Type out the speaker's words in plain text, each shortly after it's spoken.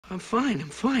I'm fine.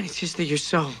 It's just that you're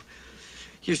so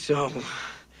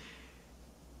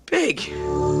big.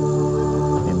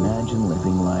 Imagine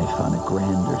living life on a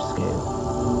grander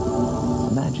scale.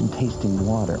 Imagine tasting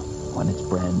water when it's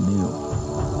brand new,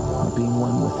 or being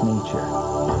one with nature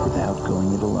without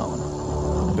going it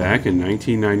alone. Back in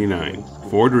 1999,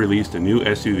 Ford released a new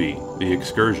SUV, the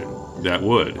Excursion, that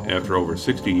would, after over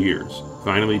 60 years,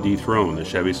 finally dethrone the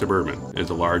Chevy Suburban as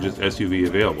the largest SUV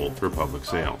available for public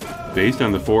sale. Based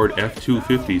on the Ford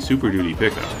F-250 Super Duty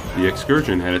pickup, the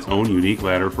Excursion had its own unique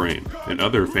ladder frame and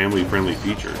other family-friendly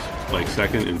features like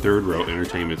second and third row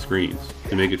entertainment screens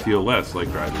to make it feel less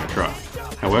like driving a truck.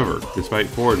 However, despite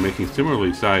Ford making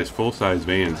similarly sized full-size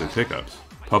vans and pickups,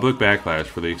 public backlash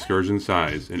for the Excursion's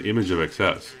size and image of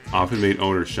excess often made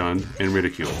owners shunned and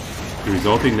ridiculed. The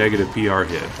resulting negative PR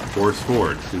hit forced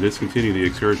Ford to discontinue the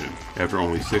Excursion after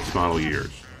only 6 model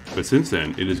years. But since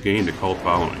then, it has gained a cult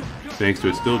following, thanks to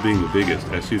it still being the biggest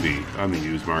SUV on the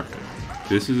used market.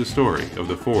 This is the story of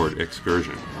the Ford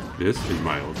Excursion. This is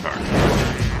my old car.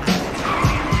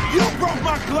 You broke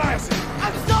my glasses!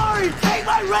 I'm sorry! Take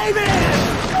my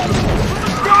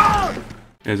Ray-Ban! Down!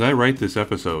 As I write this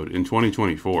episode in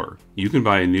 2024, you can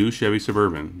buy a new Chevy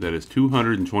Suburban that is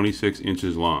 226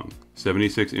 inches long,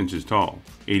 76 inches tall,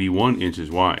 81 inches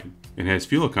wide, and has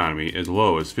fuel economy as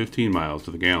low as 15 miles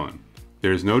to the gallon.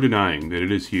 There is no denying that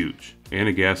it is huge, and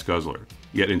a gas guzzler,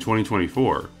 yet in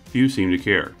 2024, few seem to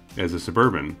care, as the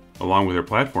Suburban, along with their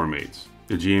platform mates,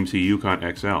 the GMC Yukon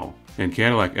XL, and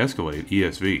Cadillac Escalade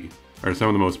ESV, are some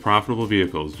of the most profitable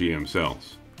vehicles GM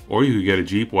sells. Or you could get a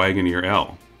Jeep Wagoneer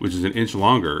L, which is an inch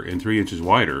longer and 3 inches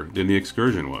wider than the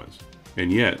Excursion was.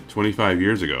 And yet, 25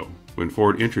 years ago, when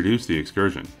Ford introduced the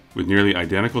Excursion, with nearly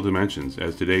identical dimensions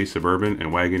as today's Suburban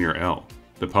and Wagoneer L,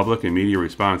 the public and media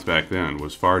response back then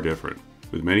was far different,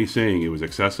 with many saying it was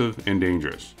excessive and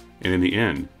dangerous. And in the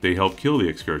end, they helped kill the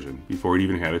Excursion before it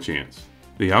even had a chance.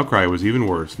 The outcry was even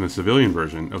worse than the civilian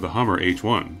version of the Hummer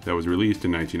H1 that was released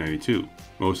in 1992,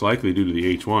 most likely due to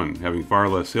the H1 having far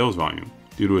less sales volume,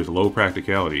 due to its low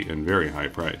practicality and very high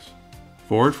price.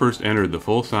 Ford first entered the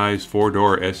full-size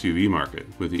 4-door SUV market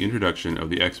with the introduction of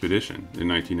the Expedition in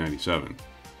 1997.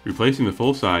 Replacing the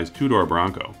full-size 2-door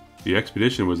Bronco, the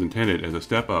Expedition was intended as a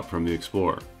step up from the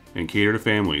Explorer and catered to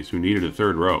families who needed a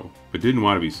third row but didn't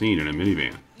want to be seen in a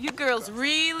minivan. You girls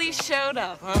really showed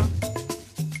up, huh?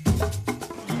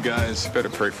 You guys better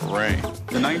pray for rain.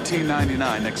 The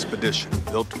 1999 Expedition,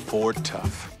 built Ford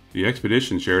tough. The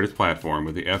Expedition shared its platform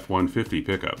with the F-150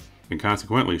 pickup, and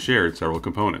consequently shared several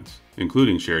components,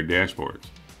 including shared dashboards.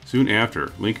 Soon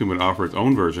after, Lincoln would offer its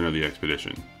own version of the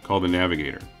Expedition, called the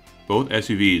Navigator. Both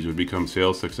SUVs would become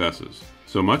sales successes,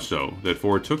 so much so that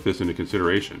Ford took this into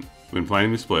consideration when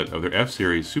planning the split of their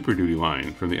F-Series Super Duty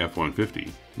line from the F-150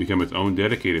 to become its own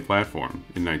dedicated platform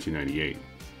in 1998.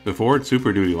 The Ford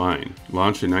Super Duty line,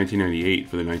 launched in 1998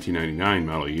 for the 1999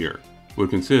 model year, would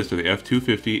consist of the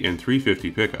F-250 and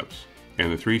 350 pickups,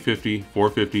 and the 350,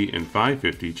 450, and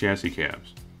 550 chassis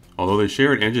cabs. Although they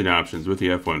shared engine options with the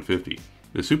F-150,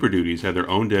 the Super Duties had their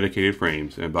own dedicated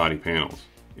frames and body panels.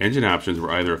 Engine options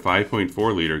were either a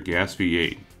 5.4-liter gas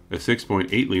V8, a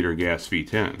 6.8-liter gas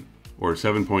V10, or a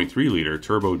 7.3-liter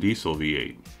turbo diesel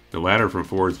V8, the latter from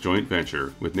Ford's joint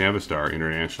venture with Navistar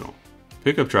International.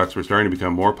 Pickup trucks were starting to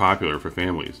become more popular for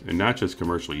families and not just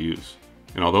commercial use.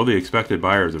 And although the expected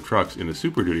buyers of trucks in the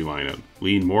Super Duty lineup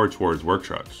leaned more towards work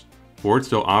trucks, Ford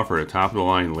still offered a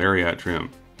top-of-the-line Lariat trim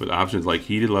with options like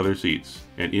heated leather seats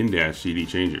and in-dash CD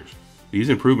changers. These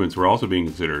improvements were also being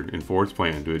considered in Ford's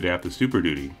plan to adapt the Super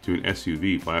Duty to an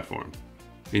SUV platform.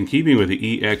 In keeping with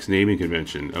the EX naming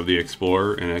convention of the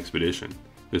Explorer and Expedition,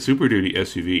 the Super Duty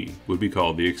SUV would be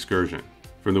called the Excursion.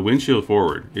 From the windshield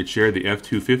forward, it shared the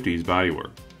F-250's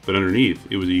bodywork, but underneath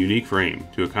it was a unique frame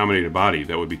to accommodate a body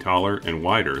that would be taller and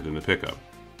wider than the pickup.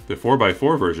 The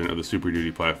 4x4 version of the Super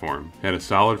Duty platform had a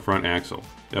solid front axle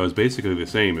that was basically the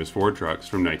same as Ford trucks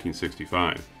from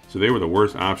 1965, so they were the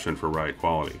worst option for ride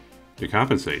quality. To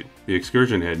compensate, the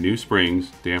Excursion had new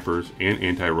springs, dampers, and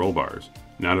anti-roll bars,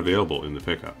 not available in the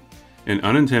pickup. An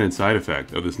unintended side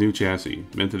effect of this new chassis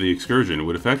meant that the Excursion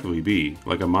would effectively be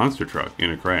like a monster truck in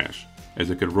a crash,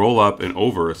 as it could roll up and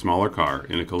over a smaller car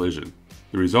in a collision.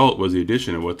 The result was the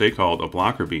addition of what they called a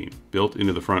blocker beam built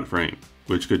into the front frame,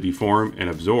 which could deform and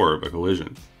absorb a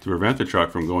collision to prevent the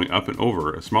truck from going up and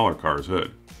over a smaller car's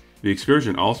hood. The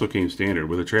Excursion also came standard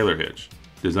with a trailer hitch,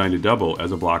 designed to double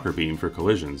as a blocker beam for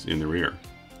collisions in the rear.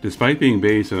 Despite being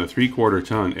based on a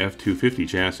 3/4-ton F-250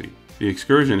 chassis, the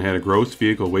Excursion had a gross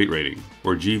vehicle weight rating,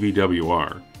 or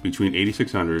GVWR, between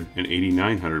 8,600 and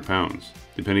 8,900 pounds,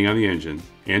 depending on the engine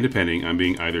and depending on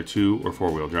being either 2- or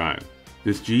 4-wheel drive.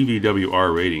 This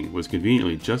GVWR rating was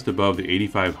conveniently just above the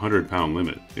 8,500 pound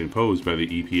limit imposed by the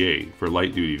EPA for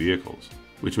light-duty vehicles,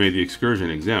 which made the Excursion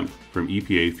exempt from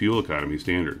EPA fuel economy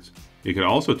standards. It could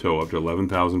also tow up to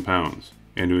 11,000 pounds,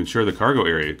 and to ensure the cargo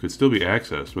area could still be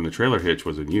accessed when the trailer hitch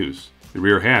was in use, the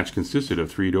rear hatch consisted of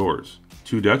 3 doors,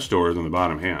 2 Dutch doors on the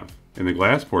bottom half, and the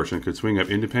glass portion could swing up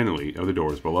independently of the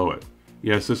doors below it.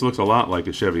 Yes, this looks a lot like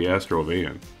the Chevy Astro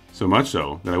van, so much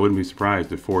so that I wouldn't be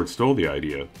surprised if Ford stole the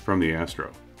idea from the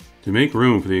Astro. To make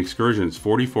room for the Excursion's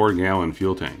 44-gallon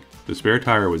fuel tank, the spare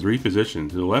tire was repositioned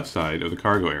to the left side of the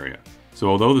cargo area. So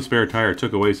although the spare tire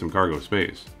took away some cargo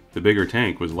space, the bigger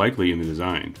tank was likely in the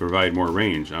design to provide more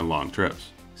range on long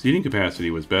trips. Seating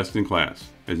capacity was best in class,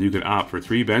 as you could opt for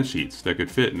 3 bench seats that could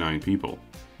fit 9 people.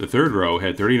 The third row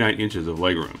had 39 inches of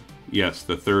legroom. Yes,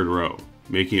 the third row,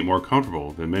 making it more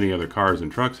comfortable than many other cars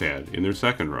and trucks had in their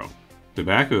second row. The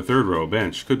back of the third row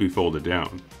bench could be folded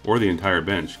down, or the entire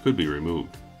bench could be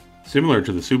removed. Similar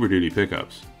to the Super Duty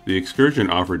pickups, the Excursion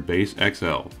offered base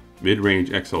XL, mid-range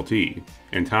XLT,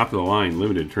 and top-of-the-line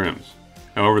limited trims.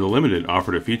 However, the Limited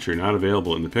offered a feature not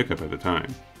available in the pickup at the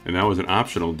time, and that was an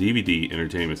optional DVD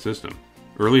entertainment system.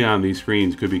 Early on, these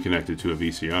screens could be connected to a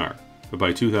VCR, but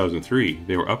by 2003,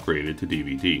 they were upgraded to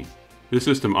DVD. This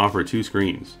system offered 2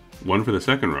 screens, one for the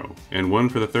second row and one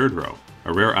for the third row,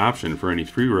 a rare option for any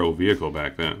 3-row vehicle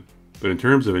back then. But in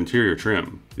terms of interior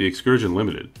trim, the Excursion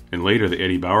Limited, and later the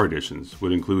Eddie Bauer editions,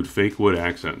 would include fake wood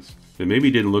accents that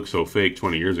maybe didn't look so fake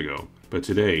 20 years ago, but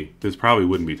today, this probably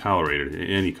wouldn't be tolerated in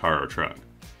any car or truck.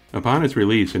 Upon its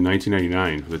release in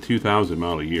 1999 for the 2000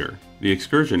 model year, the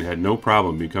Excursion had no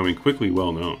problem becoming quickly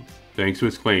well known, thanks to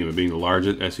its claim of being the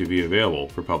largest SUV available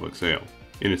for public sale.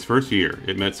 In its first year,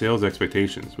 it met sales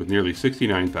expectations with nearly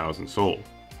 69,000 sold.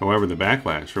 However, the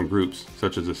backlash from groups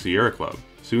such as the Sierra Club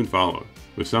soon followed,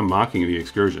 with some mocking the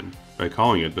Excursion by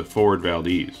calling it the Ford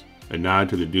Valdez, a nod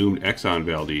to the doomed Exxon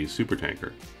Valdez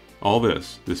supertanker. All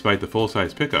this, despite the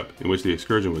full-size pickup in which the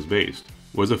Excursion was based,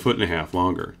 was a 1.5 feet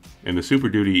longer, and the Super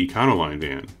Duty Econoline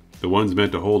van, the ones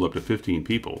meant to hold up to 15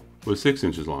 people, was 6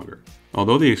 inches longer.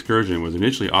 Although the Excursion was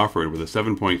initially offered with a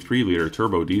 7.3-liter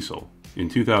turbo diesel, in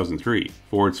 2003,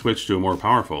 Ford switched to a more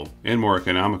powerful and more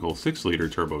economical 6-liter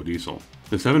turbo diesel.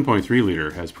 The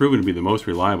 7.3-liter has proven to be the most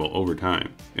reliable over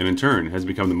time, and in turn has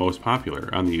become the most popular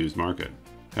on the used market.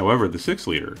 However, the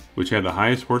 6-liter, which had the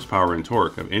highest horsepower and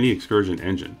torque of any Excursion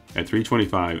engine at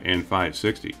 325 and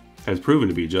 560, has proven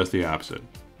to be just the opposite.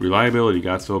 Reliability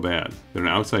got so bad that an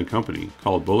outside company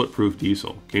called Bulletproof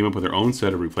Diesel came up with their own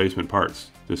set of replacement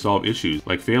parts to solve issues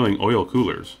like failing oil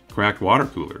coolers, cracked water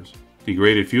coolers,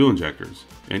 degraded fuel injectors,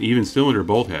 and even cylinder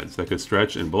bolt heads that could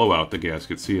stretch and blow out the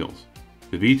gasket seals.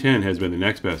 The V10 has been the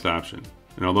next best option,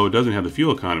 and although it doesn't have the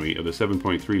fuel economy of the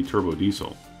 7.3 turbo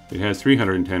diesel, it has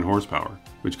 310 horsepower,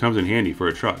 which comes in handy for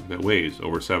a truck that weighs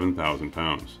over 7,000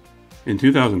 pounds. In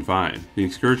 2005, the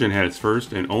Excursion had its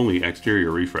first and only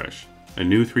exterior refresh, a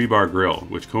new 3-bar grille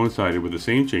which coincided with the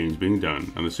same change being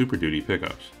done on the Super Duty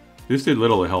pickups. This did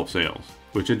little to help sales,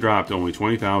 which had dropped to only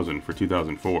 20,000 for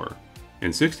 2004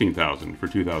 and 16,000 for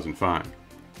 2005.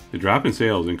 The drop in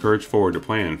sales encouraged Ford to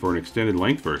plan for an extended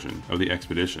length version of the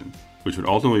Expedition, which would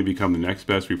ultimately become the next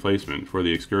best replacement for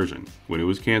the Excursion when it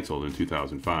was canceled in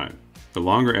 2005. The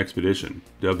longer Expedition,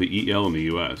 dubbed the EL in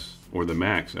the US, or the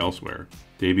Max elsewhere,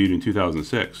 debuted in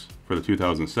 2006 for the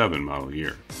 2007 model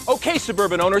year. Okay,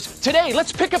 Suburban owners, today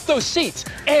let's pick up those seats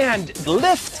and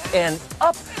lift and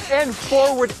up and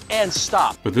forward and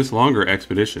stop. But this longer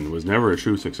Expedition was never a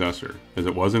true successor, as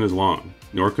it wasn't as long,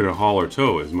 nor could it haul or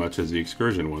tow as much as the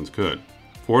Excursion ones could.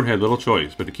 Ford had little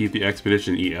choice but to keep the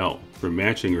Expedition EL from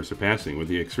matching or surpassing what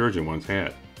the Excursion once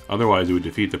had, otherwise it would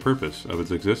defeat the purpose of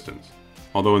its existence.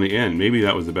 Although in the end, maybe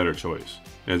that was the better choice,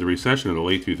 as the recession of the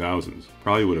late 2000s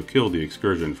probably would have killed the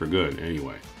Excursion for good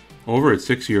anyway. Over its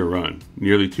 6-year run,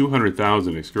 nearly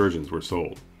 200,000 Excursions were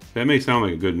sold. That may sound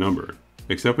like a good number,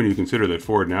 except when you consider that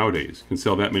Ford nowadays can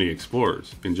sell that many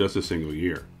Explorers in just a single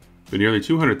year. But nearly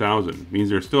 200,000 means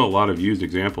there's still a lot of used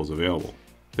examples available.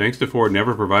 Thanks to Ford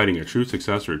never providing a true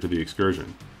successor to the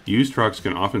Excursion, used trucks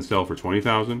can often sell for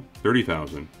 $20,000,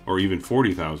 $30,000, or even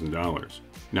 $40,000.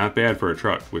 Not bad for a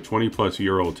truck with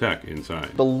 20-plus-year-old tech inside.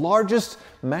 The largest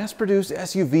mass-produced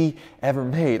SUV ever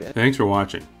made. Thanks for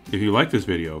watching. If you like this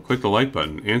video, click the like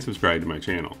button and subscribe to my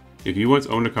channel. If you once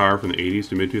owned a car from the 80s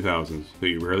to mid-2000s that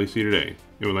you rarely see today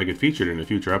and would like it featured in a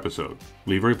future episode,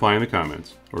 leave a reply in the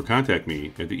comments or contact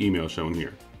me at the email shown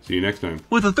here. See you next time.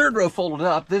 With the third row folded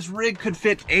up, this rig could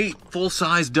fit 8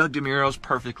 full-size Doug DeMuros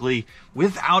perfectly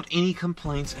without any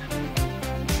complaints.